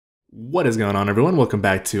What is going on, everyone? Welcome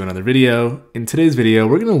back to another video. In today's video,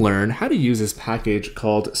 we're going to learn how to use this package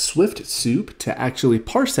called SwiftSoup to actually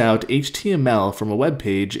parse out HTML from a web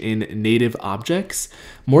page in native objects.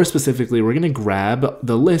 More specifically, we're going to grab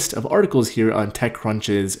the list of articles here on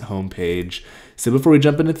TechCrunch's homepage. So before we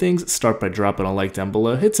jump into things, start by dropping a like down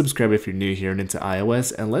below, hit subscribe if you're new here and into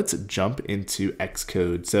iOS, and let's jump into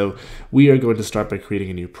Xcode. So we are going to start by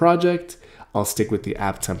creating a new project. I'll stick with the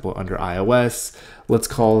app template under iOS. Let's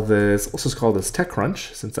just call this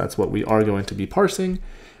TechCrunch, since that's what we are going to be parsing.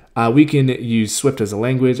 We can use Swift as a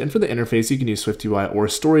language, and for the interface, you can use SwiftUI or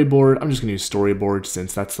Storyboard. I'm just gonna use Storyboard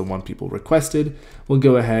since that's the one people requested. We'll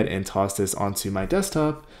go ahead and toss this onto my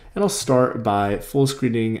desktop, and I'll start by full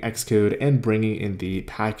screening Xcode and bringing in the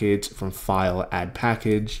package from File, Add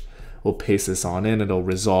Package. We'll paste this on in, it'll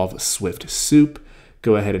resolve SwiftSoup.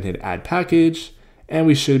 Go ahead and hit Add Package, and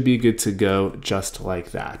we should be good to go just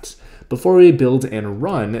like that. Before we build and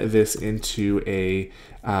run this into a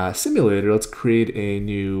simulator, let's create a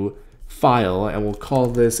new file, and we'll call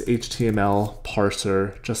this HTML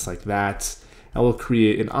parser, just like that. And we'll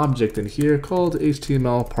create an object in here called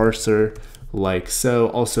HTML parser, like so.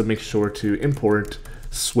 Also make sure to import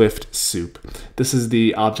SwiftSoup. This is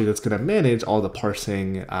the object that's gonna manage all the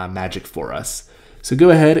parsing magic for us. So go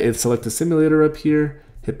ahead and select the simulator up here,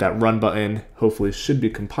 hit that run button, hopefully it should be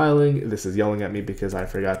compiling. This is yelling at me because I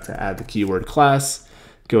forgot to add the keyword class.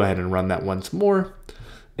 Go ahead and run that once more,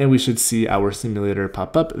 and we should see our simulator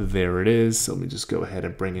pop up. There it is. So let me just go ahead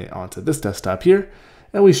and bring it onto this desktop here,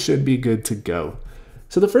 and we should be good to go.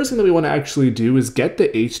 So the first thing that we want to actually do is get the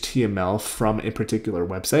HTML from a particular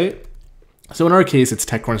website. So in our case, it's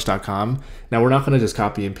techcrunch.com. Now we're not going to just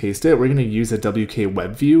copy and paste it. We're going to use a WK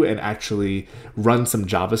web view and actually run some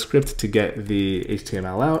JavaScript to get the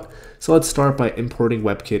HTML out. So let's start by importing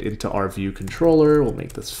WebKit into our view controller. We'll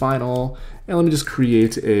make this final. And let me just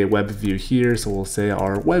create a web view here. So we'll say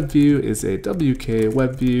our web view is a WK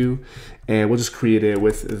web view, and we'll just create it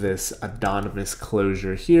with this anonymous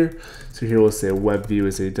closure here. So here we'll say web view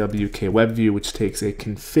is a WK web view, which takes a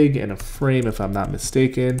config and a frame if I'm not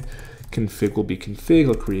mistaken. Config will be config,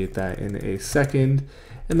 I'll create that in a second.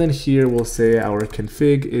 And then here we'll say our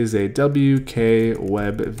config is a WK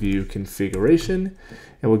web view configuration,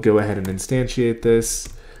 and we'll go ahead and instantiate this.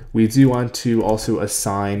 We do want to also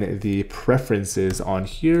assign the preferences on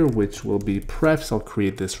here, which will be prefs. I'll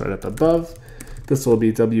create this right up above. This will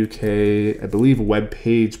be WK, I believe, web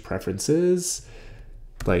page preferences,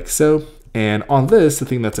 like so. And on this, the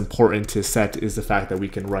thing that's important to set is the fact that we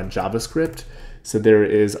can run JavaScript. So there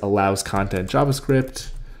is allows content JavaScript,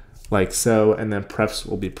 like so, and then prefs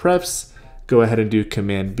will be prefs. Go ahead and do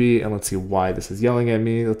Command B, and let's see why this is yelling at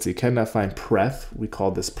me. Let's see, cannot find pref. We call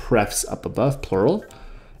this prefs up above, plural.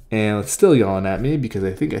 And it's still yelling at me because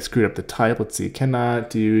I think I screwed up the type. Let's see, cannot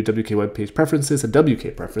do WK web page preferences and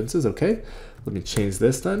WK preferences, okay. Let me change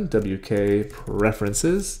this then, WK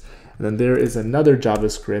preferences. And then there is another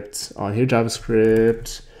JavaScript on here,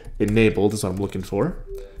 JavaScript enabled is what I'm looking for.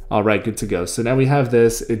 All right, good to go. So now we have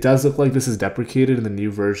this. It does look like this is deprecated in the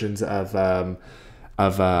new versions of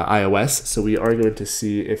iOS. So we are going to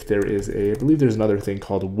see if there is I believe there's another thing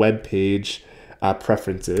called web page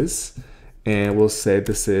preferences. And we'll say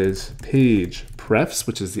this is page prefs,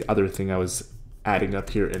 which is the other thing I was adding up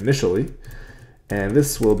here initially. And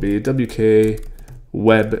this will be WK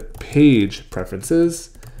web page preferences.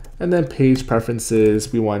 And then page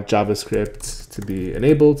preferences, we want JavaScript to be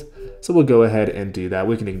enabled. So we'll go ahead and do that.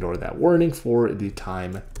 We can ignore that warning for the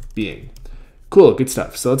time being. Cool, good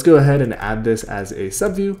stuff. So let's go ahead and add this as a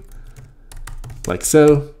subview, like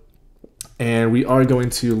so. And we are going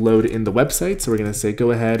to load in the website. So we're gonna say, go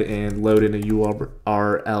ahead and load in a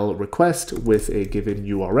URL request with a given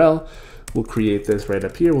URL. We'll create this right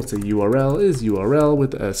up here. We'll say URL is URL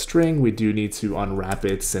with a string. We do need to unwrap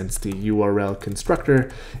it since the URL constructor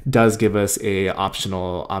does give us a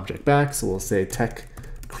optional object back. So we'll say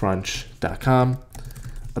techcrunch.com.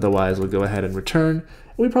 Otherwise, we'll go ahead and return.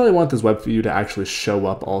 We probably want this web view to actually show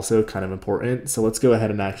up also, kind of important. So let's go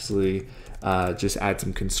ahead and actually just add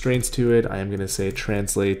some constraints to it. I am gonna say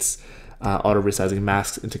translates auto resizing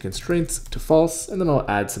masks into constraints to false, and then I'll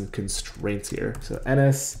add some constraints here. So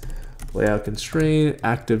ns layout constraint,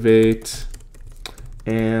 activate,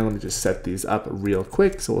 and let me just set these up real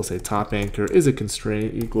quick. So we'll say top anchor is a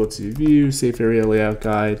constraint equal to view, safe area layout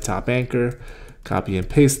guide, top anchor. Copy and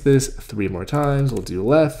paste this 3 more times. We'll do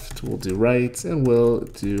left, we'll do right, and we'll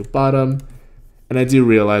do bottom. And I do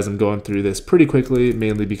realize I'm going through this pretty quickly,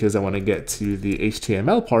 mainly because I want to get to the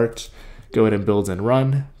HTML part, go ahead and build and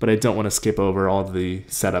run, but I don't want to skip over all the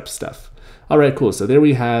setup stuff. All right, cool. So there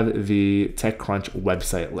we have the TechCrunch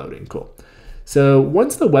website loading. Cool. So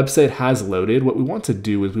once the website has loaded, what we want to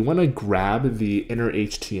do is we want to grab the inner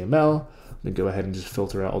HTML. Let me go ahead and just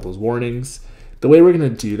filter out all those warnings. The way we're going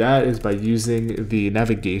to do that is by using the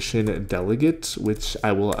navigation delegate, which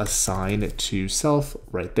I will assign to self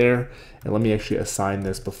right there. And let me actually assign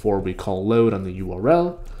this before we call load on the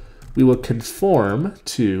URL. We will conform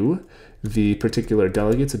to the particular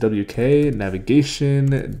delegate, so WK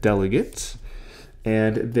navigation delegate.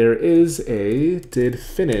 And there is a did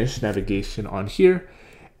finish navigation on here.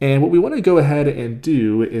 And what we want to go ahead and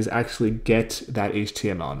do is actually get that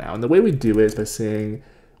HTML now. And the way we do it is by saying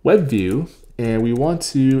web view, and we want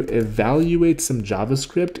to evaluate some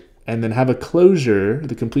JavaScript and then have a closure,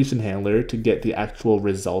 the completion handler, to get the actual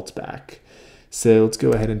results back. So let's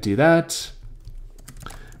go ahead and do that.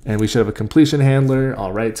 And we should have a completion handler.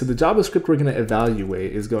 All right, so the JavaScript we're going to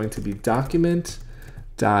evaluate is going to be document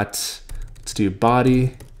dot, let's do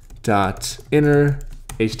body dot inner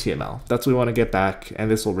HTML. That's what we want to get back,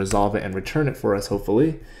 and this will resolve it and return it for us,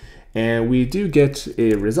 hopefully. And we do get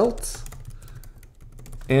a result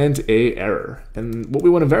and a error. And what we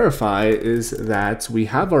want to verify is that we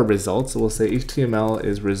have our results. So we'll say HTML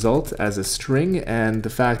is result as a string, and the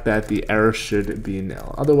fact that the error should be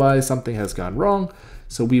nil. Otherwise, something has gone wrong.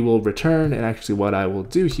 So we will return, and actually what I will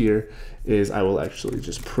do here is I will actually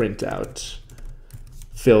just print out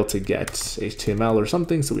fail to get HTML or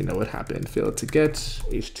something, so we know what happened. Fail to get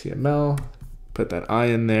HTML, put that I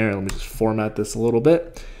in there. Let me just format this a little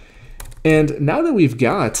bit. And now that we've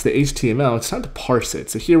got the HTML, it's time to parse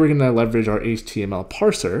it. So here we're gonna leverage our HTML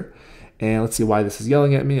parser, and let's see why this is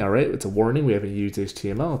yelling at me. All right, it's a warning, we haven't used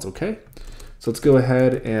HTML, it's okay. So let's go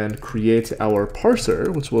ahead and create our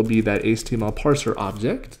parser, which will be that HTML parser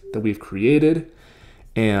object that we've created.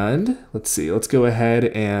 And let's see, let's go ahead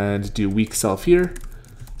and do weak self here,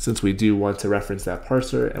 since we do want to reference that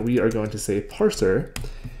parser, and we are going to say parser,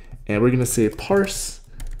 and we're gonna say parse,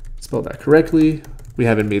 spell that correctly. We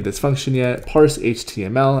haven't made this function yet, parse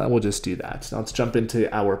HTML, and we'll just do that. Now let's jump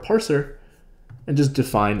into our parser and just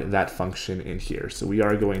define that function in here. So we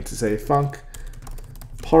are going to say func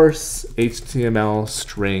parse HTML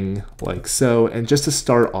string like so. And just to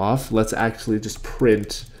start off, let's actually just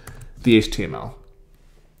print the HTML.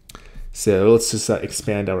 So let's just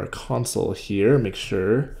expand our console here, make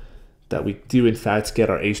sure that we do in fact get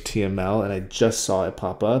our HTML, and I just saw it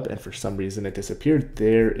pop up and for some reason it disappeared.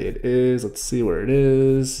 There it is. Let's see where it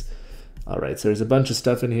is. All right, so there's a bunch of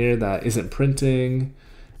stuff in here that isn't printing,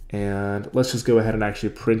 and let's just go ahead and actually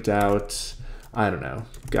print out, I don't know,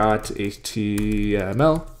 got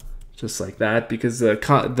HTML, just like that, because the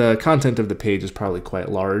content of the page is probably quite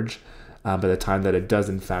large by the time that it does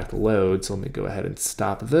in fact load. So let me go ahead and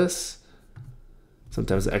stop this.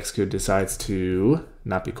 Sometimes the Xcode decides to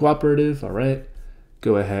not be cooperative. All right,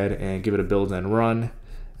 go ahead and give it a build and run.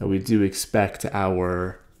 And we do expect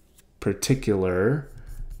our particular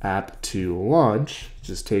app to launch.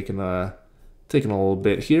 Just taking a little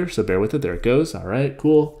bit here, so bear with it. There it goes. All right,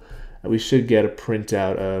 cool. And we should get a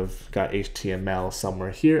printout of got HTML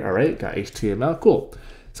somewhere here. All right, got HTML, cool.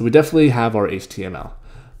 So we definitely have our HTML.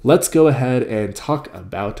 Let's go ahead and talk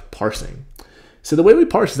about parsing. So the way we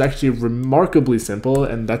parse is actually remarkably simple,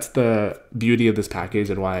 and that's the beauty of this package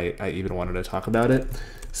and why I even wanted to talk about it.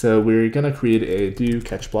 So we're gonna create a do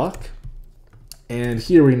catch block, and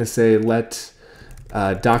here we're gonna say let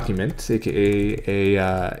document,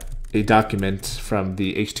 aka a document from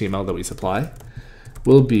the HTML that we supply,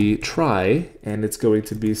 will be try, and it's going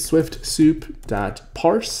to be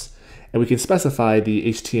SwiftSoup.parse, and we can specify the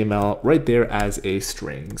HTML right there as a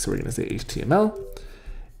string. So we're gonna say HTML.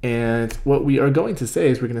 And what we are going to say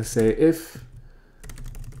is we're going to say if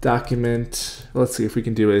document, let's see if we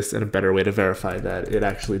can do this in a better way to verify that it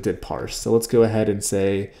actually did parse. So let's go ahead and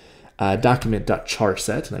say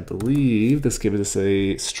document.charset, and I believe this gives us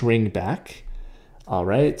a string back. All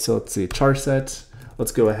right, so let's see, charset.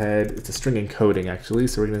 Let's go ahead, it's a string encoding actually.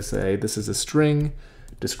 So we're going to say this is a string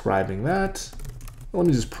describing that. Let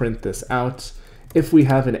me just print this out. If we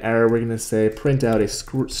have an error, we're going to say print out a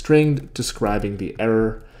string describing the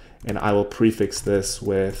error, and I will prefix this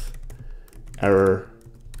with error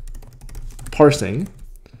parsing,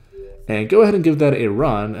 and go ahead and give that a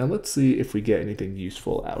run, and let's see if we get anything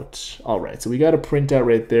useful out. All right, so we got a printout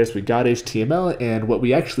right there. So we got HTML, and what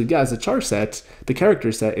we actually got as a char set, the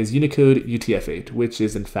character set, is Unicode UTF-8, which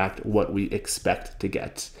is in fact what we expect to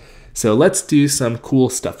get. So let's do some cool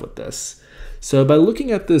stuff with this. So by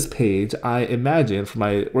looking at this page, I imagine from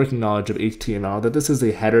my working knowledge of HTML that this is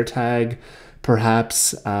a header tag,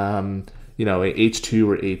 perhaps you know, a H2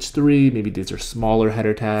 or H3, maybe these are smaller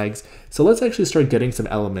header tags. So let's actually start getting some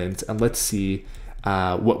elements, and let's see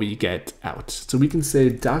what we get out. So we can say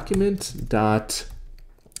document dot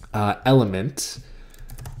element,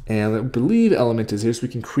 and I believe element is here, so we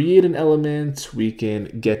can create an element, we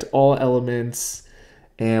can get all elements,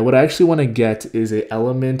 and what I actually want to get is an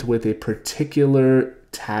element with a particular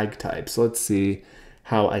tag type. So let's see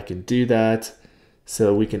how I can do that.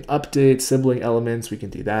 So we can update sibling elements, we can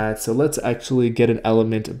do that. So let's actually get an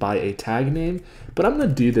element by a tag name, but I'm going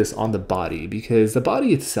to do this on the body because the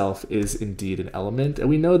body itself is indeed an element, and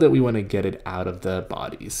we know that we want to get it out of the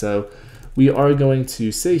body. So we are going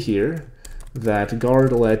to say here that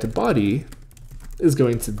guard-let body is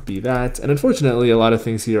going to be that. And unfortunately, a lot of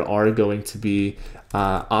things here are going to be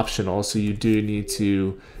optional. So you do need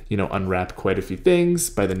to, unwrap quite a few things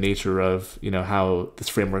by the nature of, how this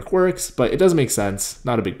framework works, but it does make sense,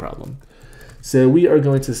 not a big problem. So we are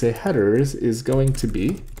going to say headers is going to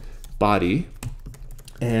be body.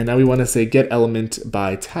 And now we want to say get element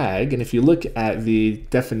by tag. And if you look at the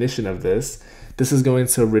definition of this, this is going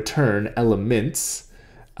to return elements,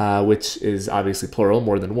 which is obviously plural,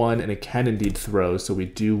 more than one, and it can indeed throw. So we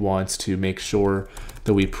do want to make sure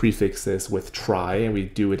that we prefix this with try, and we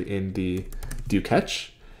do it in the do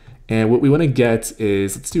catch. And what we want to get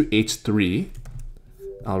is, let's do h3.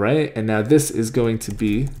 All right, and now this is going to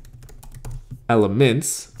be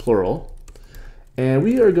elements, plural. And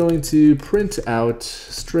we are going to print out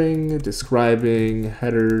string describing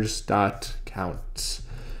headers.count.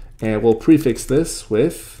 And we'll prefix this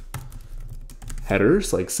with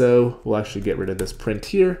headers, like so. We'll actually get rid of this print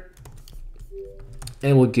here.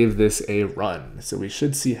 And we'll give this a run. So we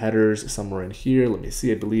should see headers somewhere in here. Let me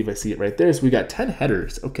see, I believe I see it right there. So we got 10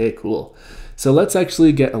 headers. Okay, cool. So let's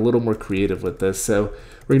actually get a little more creative with this. So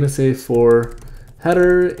we're gonna say for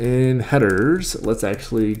header in headers, let's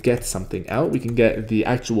actually get something out. We can get the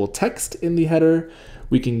actual text in the header.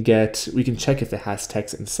 We can check if it has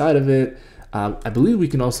text inside of it. I believe we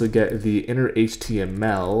can also get the inner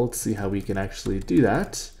HTML. Let's see how we can actually do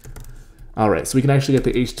that. All right, so we can actually get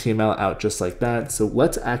the HTML out just like that. So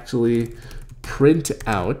let's actually print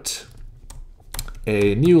out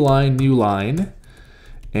a new line,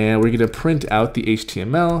 and we're gonna print out the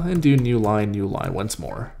HTML and do new line once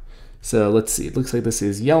more. So let's see, it looks like this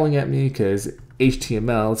is yelling at me because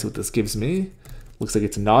HTML, let's see what this gives me. Looks like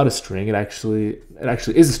it's not a string, it actually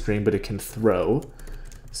is a string, but it can throw.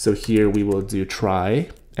 So here we will do try,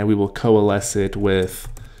 and we will coalesce it with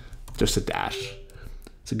just a dash.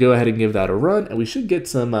 So go ahead and give that a run, and we should get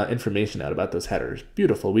some information out about those headers.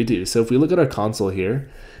 Beautiful, we do. So if we look at our console here,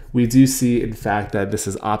 we do see, in fact, that this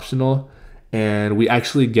is optional, and we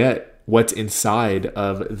actually get what's inside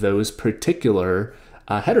of those particular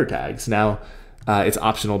header tags. Now, it's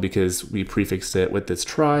optional because we prefixed it with this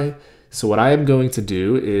try. So what I am going to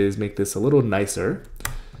do is make this a little nicer.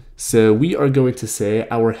 So we are going to say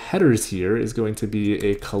our headers here is going to be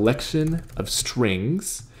a collection of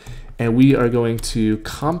strings, and we are going to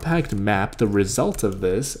compact map the result of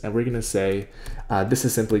this, and we're going to say this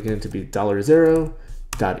is simply going to be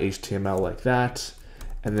 $0.html like that,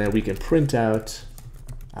 and then we can print out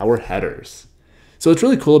our headers. So what's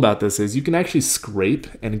really cool about this is you can actually scrape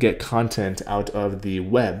and get content out of the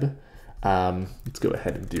web. Let's go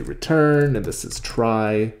ahead and do return, and this is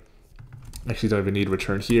try. Actually don't even need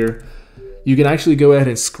return here. You can actually go ahead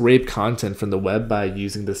and scrape content from the web by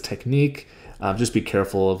using this technique. Just be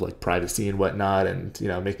careful of like privacy and whatnot, and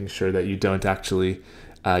making sure that you don't actually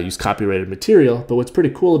use copyrighted material. But what's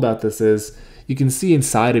pretty cool about this is you can see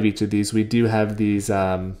inside of each of these we do have these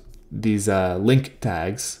link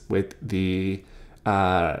tags with the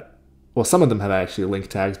well, some of them have actually link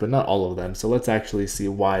tags, but not all of them. So let's actually see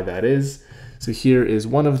why that is. So here is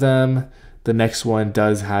one of them. The next one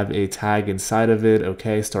does have a tag inside of it.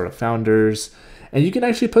 Okay, startup founders. And you can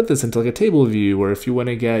actually put this into like a table view, or if you want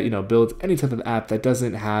to get, build any type of app that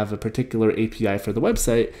doesn't have a particular API for the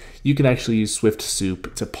website, you can actually use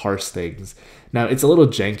SwiftSoup to parse things. Now, it's a little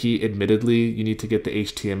janky, admittedly. You need to get the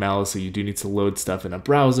HTML, so you do need to load stuff in a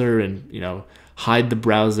browser and, hide the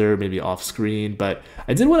browser, maybe off screen. But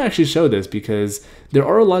I did want to actually show this because there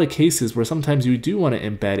are a lot of cases where sometimes you do want to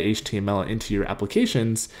embed HTML into your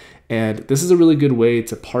applications, and this is a really good way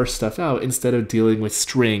to parse stuff out instead of dealing with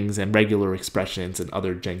strings and regular expressions and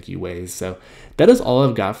other janky ways. So that is all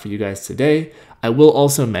I've got for you guys today. I will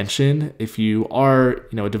also mention, if you are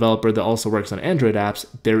a developer that also works on Android apps,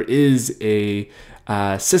 there is a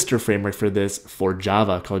sister framework for this for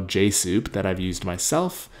Java called JSoup that I've used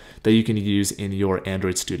myself, that you can use in your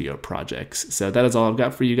Android Studio projects. So that is all I've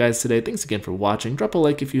got for you guys today. Thanks again for watching. Drop a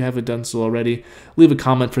like if you haven't done so already. Leave a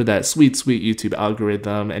comment for that sweet YouTube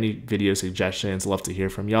algorithm. Any video suggestions, love to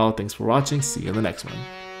hear from y'all. Thanks for watching. See you in the next one.